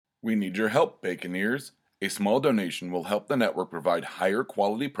We need your help, Baconeers. A small donation will help the network provide higher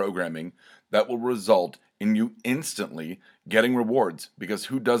quality programming that will result in you instantly getting rewards, because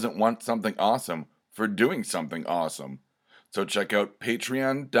who doesn't want something awesome for doing something awesome? So check out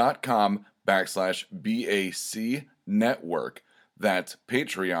patreon.com/BAC network. That's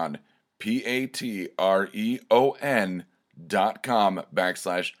Patreon,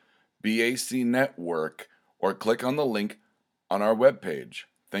 patreon.com/BAC network, or click on the link on our webpage.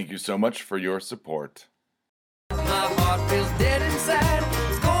 Thank you so much for your support. My heart feels dead inside.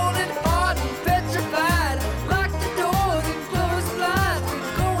 It's cold and hard and petrified. Lock the doors and close the blinds.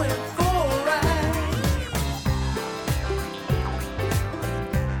 We're going for a ride.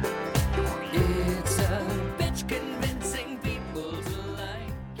 It's a bitch convincing people to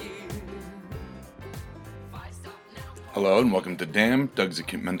like you. If I stop now. Hello and welcome to Damn Doug's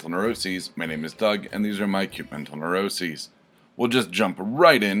Acute Mental Neuroses. My name is Doug and these are my acute mental neuroses. We'll just jump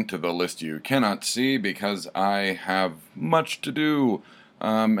right into the list you cannot see because I have much to do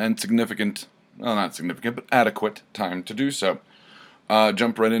and significant, well, not significant, but adequate time to do so.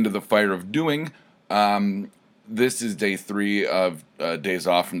 Jump right into the fire of doing. This is day 3 of days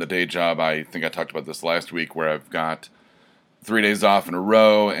off from the day job. I think I talked about this last week where I've got 3 days off in a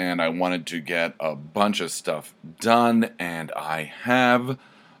row and I wanted to get a bunch of stuff done, and I have.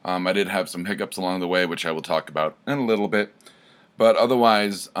 I did have some hiccups along the way, which I will talk about in a little bit. But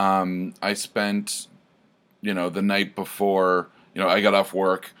otherwise, I spent, the night before, I got off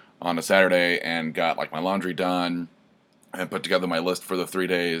work on a Saturday and got my laundry done and put together my list for the 3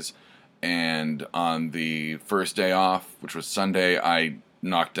 days. And on the first day off, which was Sunday, I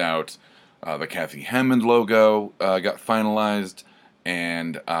knocked out the Kathy Hammond logo, got finalized,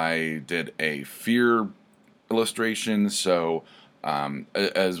 and I did a fear illustration. So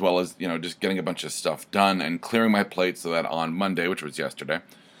as well as just getting a bunch of stuff done and clearing my plate so that on Monday, which was yesterday,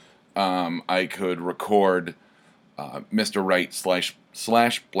 I could record Mr. Right slash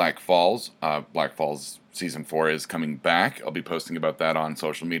Black Falls. Black Falls season 4 is coming back. I'll be posting about that on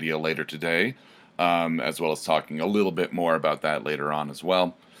social media later today, as well as talking a little bit more about that later on as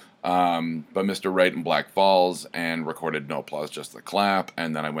well. But Mr. Right and Black Falls, and recorded No Applause, Just the Clap,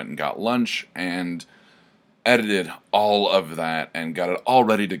 and then I went and got lunch and edited all of that and got it all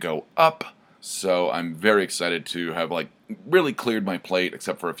ready to go up. So I'm very excited to have really cleared my plate,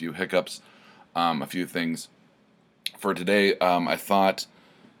 except for a few hiccups, a few things. For today, I thought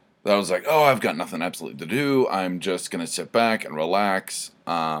that I was I've got nothing absolutely to do. I'm just going to sit back and relax,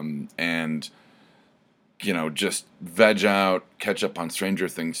 and just veg out, catch up on Stranger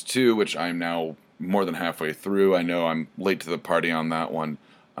Things 2, which I'm now more than halfway through. I know I'm late to the party on that one.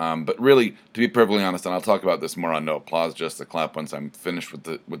 But really, to be perfectly honest, and I'll talk about this more on No Applause, Just the Clap once I'm finished with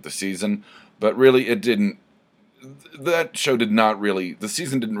the season. But really, that show did not really, the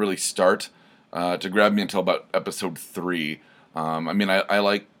season didn't really start to grab me until about episode 3. I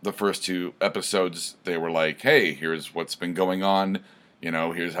like the first 2 episodes. They were hey, here's what's been going on.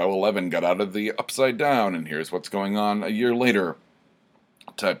 Here's how 11 got out of the Upside Down, and here's what's going on a year later,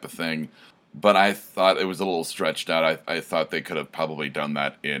 type of thing. But I thought it was a little stretched out. I thought they could have probably done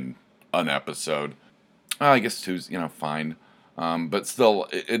that in an episode. I guess 2's, fine. But still,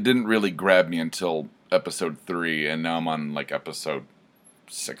 it didn't really grab me until episode 3, and now I'm on, episode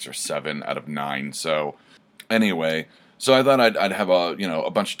 6 or 7 out of 9. So, anyway, so I thought I'd have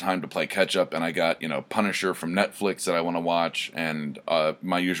a bunch of time to play catch-up, and I got, Punisher from Netflix that I want to watch, and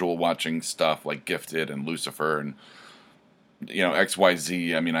my usual watching stuff like Gifted and Lucifer and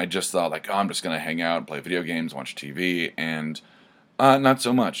XYZ. I just thought I'm just going to hang out and play video games, watch TV, and not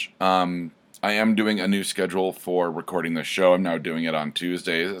so much. I am doing a new schedule for recording this show. I'm now doing it on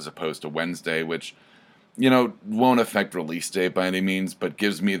Tuesdays as opposed to Wednesday, which, won't affect release date by any means, but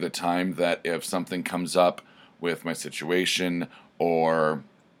gives me the time that if something comes up with my situation or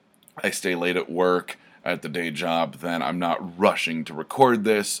I stay late at work at the day job, then I'm not rushing to record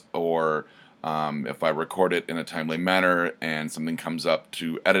this, or if I record it in a timely manner and something comes up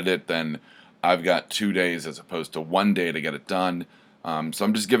to edit it, then I've got 2 days as opposed to 1 day to get it done. So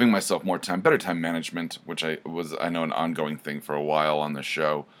I'm just giving myself more time, better time management, which I know, an ongoing thing for a while on the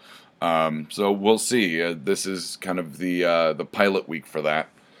show. So we'll see. This is kind of the pilot week for that.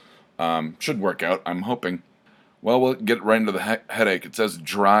 Should work out, I'm hoping. Well, we'll get right into the headache. It says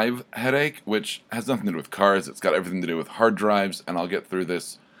drive headache, which has nothing to do with cars. It's got everything to do with hard drives, and I'll get through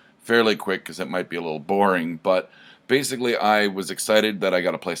this fairly quick because it might be a little boring. But basically, I was excited that I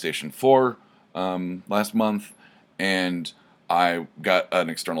got a PlayStation 4 last month, and I got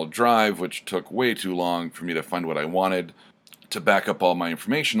an external drive, which took way too long for me to find what I wanted to back up all my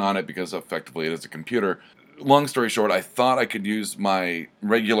information on it, because effectively it is a computer. long story short, I thought I could use my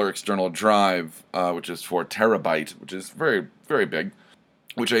regular external drive, which is 4 TB, which is very, very big,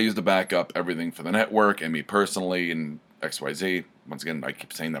 which I use to back up everything for the network and me personally and XYZ. Once again, I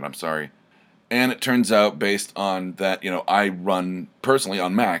keep saying that, I'm sorry. And it turns out, based on that, I run personally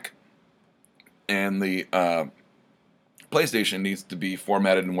on Mac, and the PlayStation needs to be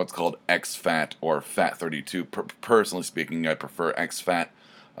formatted in what's called exFAT or FAT32. Personally speaking, I prefer exFAT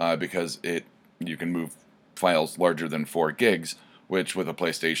because you can move files larger than 4 gigs, which with a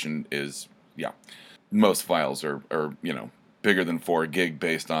PlayStation is, most files are bigger than 4 gig.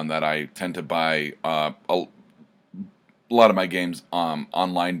 Based on that, I tend to buy a lot of my games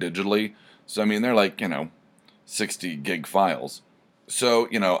online digitally. So, I mean, they're like, 60 gig files. So,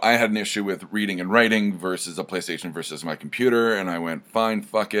 I had an issue with reading and writing versus a PlayStation versus my computer, and I went, fine,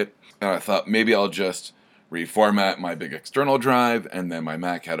 fuck it. And I thought maybe I'll just reformat my big external drive, and then my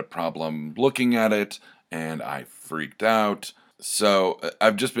Mac had a problem looking at it, and I freaked out. So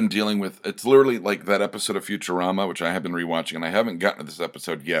I've just been dealing with, it's literally like that episode of Futurama, which I have been rewatching, and I haven't gotten to this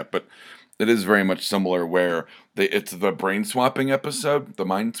episode yet, but it is very much similar where it's the brain swapping episode, the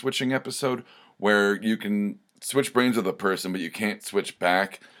mind switching episode, where you can switch brains with a person, but you can't switch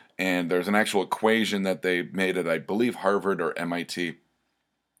back. And there's an actual equation that they made at, I believe, Harvard or MIT,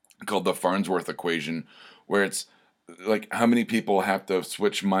 called the Farnsworth equation, where it's like how many people have to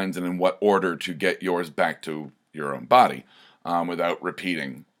switch minds and in what order to get yours back to your own body without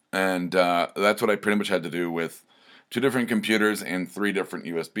repeating. And that's what I pretty much had to do with 2 different computers and 3 different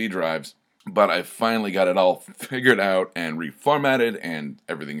USB drives. But I finally got it all figured out and reformatted, and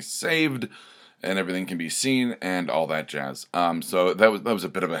everything's saved, and everything can be seen, and all that jazz. So that was a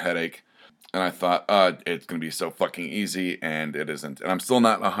bit of a headache, and I thought, it's going to be so fucking easy, and it isn't. And I'm still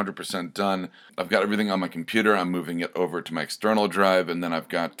not 100% done. I've got everything on my computer. I'm moving it over to my external drive, and then I've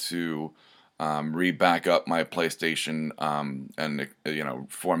got to re-back up my PlayStation and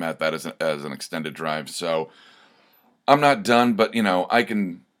format that as an extended drive. So I'm not done, but I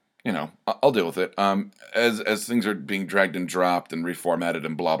can. I'll deal with it. As things are being dragged and dropped and reformatted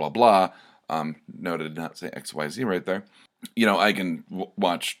and blah, blah, blah, noted not say XYZ right there, I can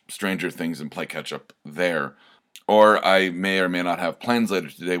watch Stranger Things and play catch up there. Or I may or may not have plans later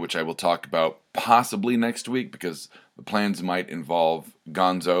today, which I will talk about possibly next week, because the plans might involve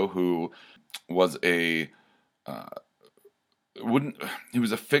Gonzo, who was he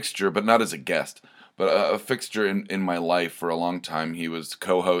was a fixture, but not as a guest. But a fixture in my life for a long time. He was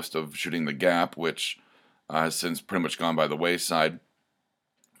co-host of Shooting the Gap, which has since pretty much gone by the wayside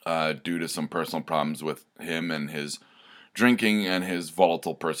due to some personal problems with him and his drinking and his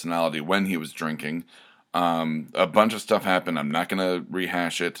volatile personality when he was drinking. A bunch of stuff happened. I'm not going to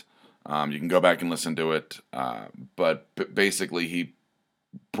rehash it. You can go back and listen to it. But basically, he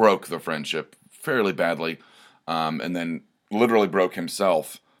broke the friendship fairly badly, and then literally broke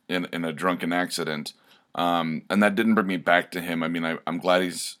himself in a drunken accident, and that didn't bring me back to him. I mean, I'm glad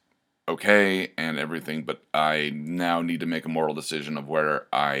he's okay and everything, but I now need to make a moral decision of whether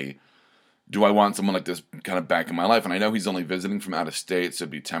I want someone like this kind of back in my life. And I know he's only visiting from out of state, so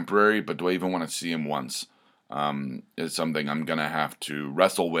it'd be temporary, but do I even want to see him once? Is something I'm going to have to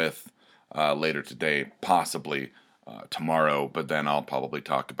wrestle with later today, possibly tomorrow, but then I'll probably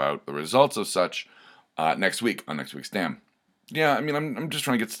talk about the results of such next week on next week's Damn. Yeah, I mean, I'm just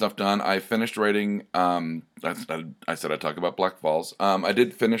trying to get stuff done. I finished writing, I said I'd talk about Black Falls. I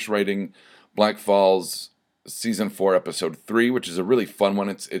did finish writing Black Falls Season 4, Episode 3, which is a really fun one.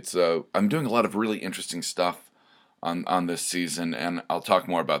 I'm doing a lot of really interesting stuff on this season, and I'll talk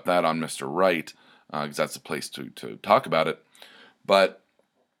more about that on Mr. Right, because that's the place to talk about it. But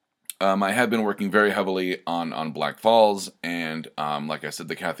I have been working very heavily on Black Falls, and like I said,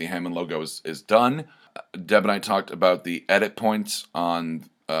 the Kathy Hammond logo is done. Deb and I talked about the edit points on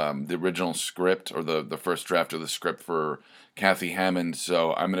the original script, or the first draft of the script for Kathy Hammond,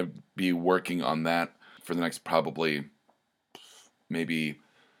 so I'm going to be working on that for the next probably maybe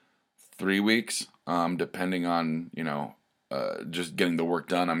 3 weeks, depending on, just getting the work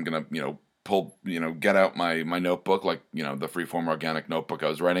done. I'm going to, get out my notebook, like, the Freeform Organic notebook I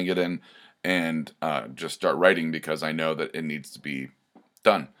was writing it in, and just start writing, because I know that it needs to be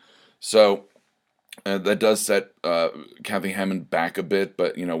done. So that does set Kathy Hammond back a bit,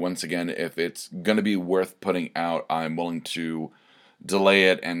 but, once again, if it's going to be worth putting out, I'm willing to delay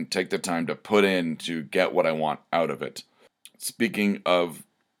it and take the time to put in to get what I want out of it. Speaking of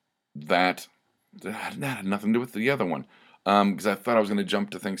that had nothing to do with the other one, because I thought I was going to jump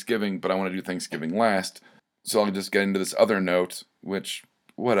to Thanksgiving, but I want to do Thanksgiving last, so I'll just get into this other note, which,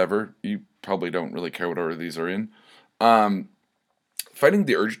 whatever, you probably don't really care what order these are in. Fighting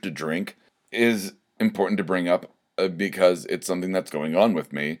the urge to drink is important to bring up because it's something that's going on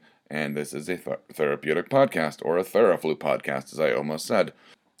with me, and this is a therapeutic podcast, or a Theraflu podcast, as I almost said.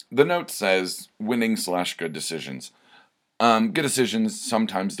 The note says winning/good decisions. Good decisions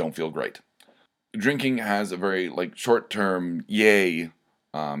sometimes don't feel great. Drinking has a very short-term yay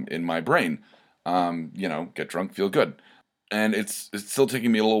in my brain. Get drunk, feel good. And it's still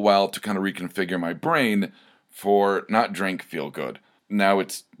taking me a little while to kind of reconfigure my brain for not drink, feel good. Now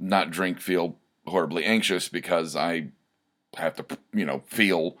it's not drink, feel horribly anxious, because I have to,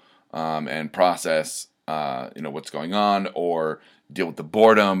 feel and process, what's going on, or deal with the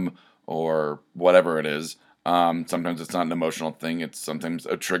boredom, or whatever it is. Sometimes it's not an emotional thing. It's sometimes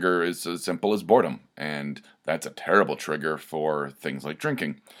a trigger is as simple as boredom, and that's a terrible trigger for things like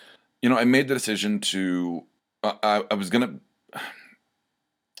drinking. I made the decision to. I was gonna.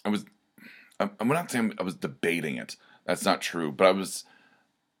 I'm not saying I was debating it. That's not true. But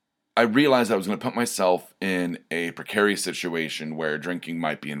I realized I was going to put myself in a precarious situation where drinking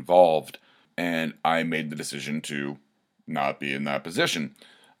might be involved, and I made the decision to not be in that position,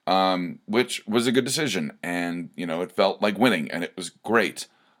 which was a good decision, and it felt like winning, and it was great.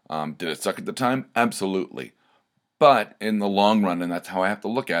 Did it suck at the time? Absolutely. But in the long run, and that's how I have to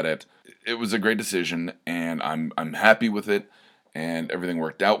look at it, it was a great decision, and I'm happy with it, and everything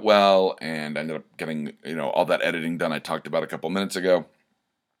worked out well, and I ended up getting all that editing done I talked about a couple minutes ago,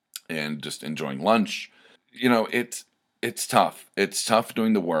 and just enjoying lunch. It's tough. It's tough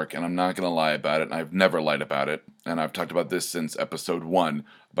doing the work, and I'm not going to lie about it, and I've never lied about it, and I've talked about this since episode 1,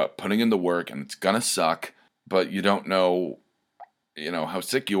 about putting in the work, and it's going to suck, but you don't know, how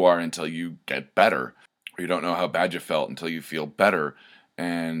sick you are until you get better, or you don't know how bad you felt until you feel better,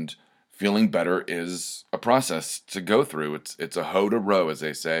 and feeling better is a process to go through. It's a hoe to row, as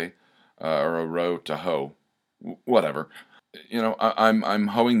they say, or a row to hoe, whatever. I'm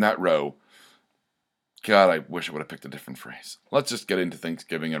hoeing that row. God, I wish I would have picked a different phrase. Let's just get into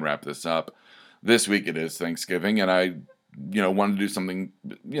Thanksgiving and wrap this up. This week it is Thanksgiving, and I, wanted to do something,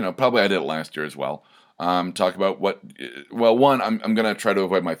 probably I did it last year as well. Talk about one, I'm going to try to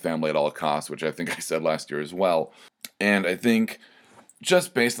avoid my family at all costs, which I think I said last year as well. And I think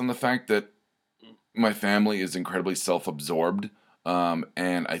just based on the fact that my family is incredibly self-absorbed,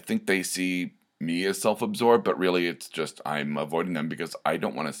 and I think they see me as self-absorbed, but really it's just I'm avoiding them because I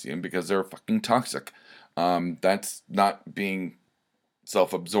don't want to see them because they're fucking toxic. That's not being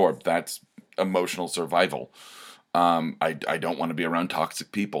self-absorbed. That's emotional survival. I don't want to be around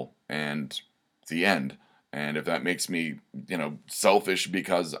toxic people, and the end. And if that makes me, selfish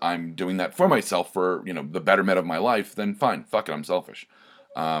because I'm doing that for myself for, the betterment of my life, then fine, fuck it, I'm selfish.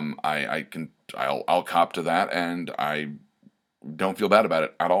 I'll cop to that, and I don't feel bad about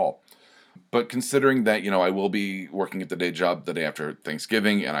it at all. But considering that, I will be working at the day job the day after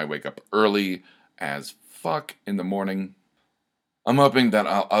Thanksgiving, and I wake up early as fuck in the morning, I'm hoping that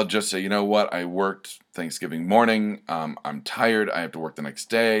I'll just say, what, I worked Thanksgiving morning, I'm tired, I have to work the next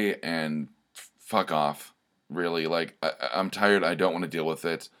day, and fuck off. Really, I'm tired, I don't want to deal with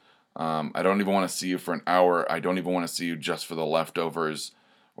it. I don't even want to see you for an hour, I don't even want to see you just for the leftovers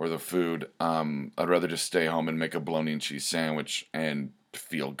or the food. I'd rather just stay home and make a bologna and cheese sandwich and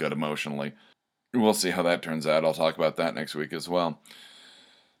feel good emotionally. We'll see how that turns out. I'll talk about that next week as well.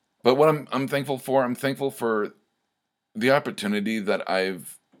 But what I'm thankful for the opportunity that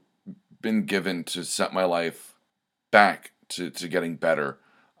I've been given to set my life back to getting better.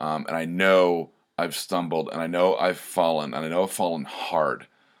 And I know I've stumbled, and I know I've fallen, and I know I've fallen hard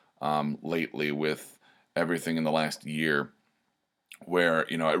lately with everything in the last year, where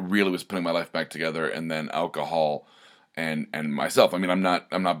I really was putting my life back together, and then alcohol and myself. I mean, I'm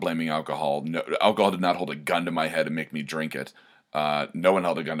not blaming alcohol. No, alcohol did not hold a gun to my head and make me drink it. No one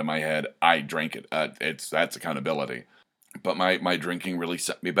held a gun to my head. I drank it. That's accountability. But my drinking really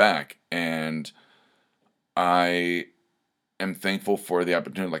set me back, and I am thankful for the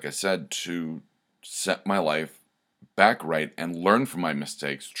opportunity, like I said, to set my life back right and learn from my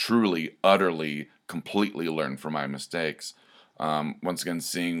mistakes. Truly, utterly, completely learn from my mistakes. Once again,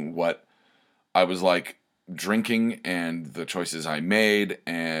 seeing what I was like drinking and the choices I made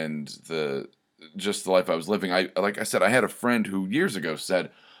and the life I was living. Like I said, I had a friend who years ago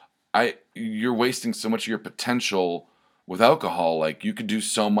said, you're wasting so much of your potential with alcohol. Like, you could do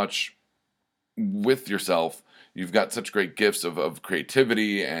so much with yourself. You've got such great gifts of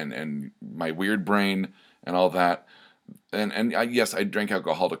creativity and my weird brain and all that. And yes, I drank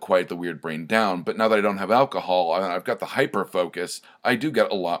alcohol to quiet the weird brain down, but now that I don't have alcohol, I've got the hyper focus, I do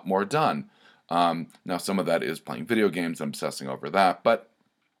get a lot more done. Now some of that is playing video games, I'm obsessing over that, but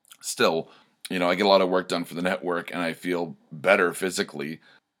still, I get a lot of work done for the network, and I feel better physically.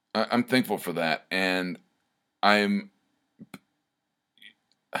 I'm thankful for that, and I'm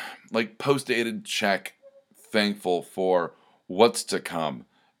like post-dated check thankful for what's to come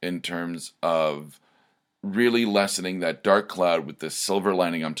in terms of really lessening that dark cloud with this silver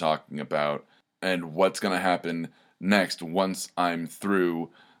lining I'm talking about, and what's going to happen next once I'm through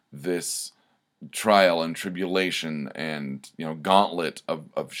this trial and tribulation and, gauntlet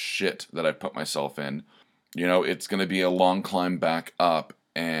of shit that I've put myself in. It's going to be a long climb back up,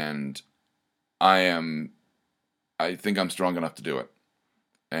 and I think I'm strong enough to do it.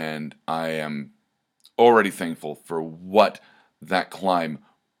 And I am already thankful for what that climb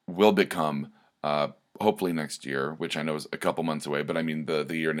will become, hopefully next year, which I know is a couple months away, but I mean the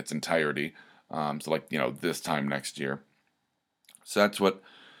year in its entirety. So, like, this time next year. So that's what,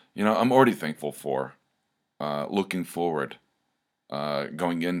 I'm already thankful for, looking forward,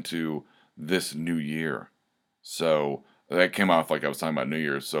 going into this new year. So that came off like I was talking about New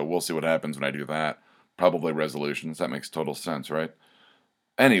Year's, so we'll see what happens when I do that. Probably resolutions. That makes total sense, right?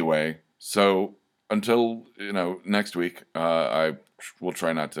 Anyway, so until next week, I will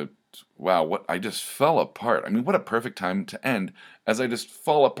try not to. Wow, what I just fell apart. I mean, what a perfect time to end, as I just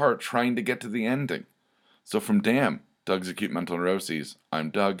fall apart trying to get to the ending. So from Damn, Doug's Acute Mental Neuroses,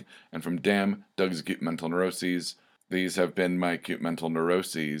 I'm Doug, and from Damn, Doug's Acute Mental Neuroses, these have been my acute mental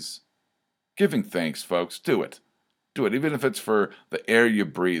neuroses. Giving thanks, folks. Do it. Do it, even if it's for the air you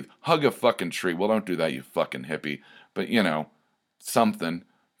breathe. Hug a fucking tree. Well, don't do that, you fucking hippie. But, something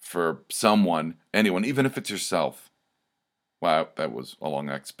for someone, anyone, even if it's yourself. Wow, that was a long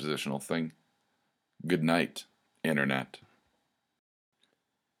expositional thing. Good night, Internet.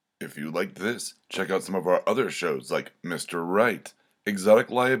 If you liked this, check out some of our other shows like Mr. Right, Exotic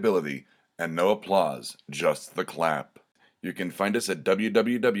Liability, and No Applause, Just the Clap. You can find us at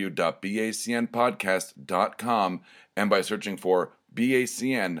www.bacnpodcast.com and by searching for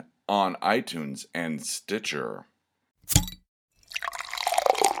BACN on iTunes and Stitcher.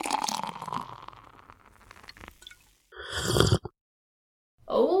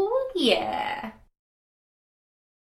 Oh, yeah.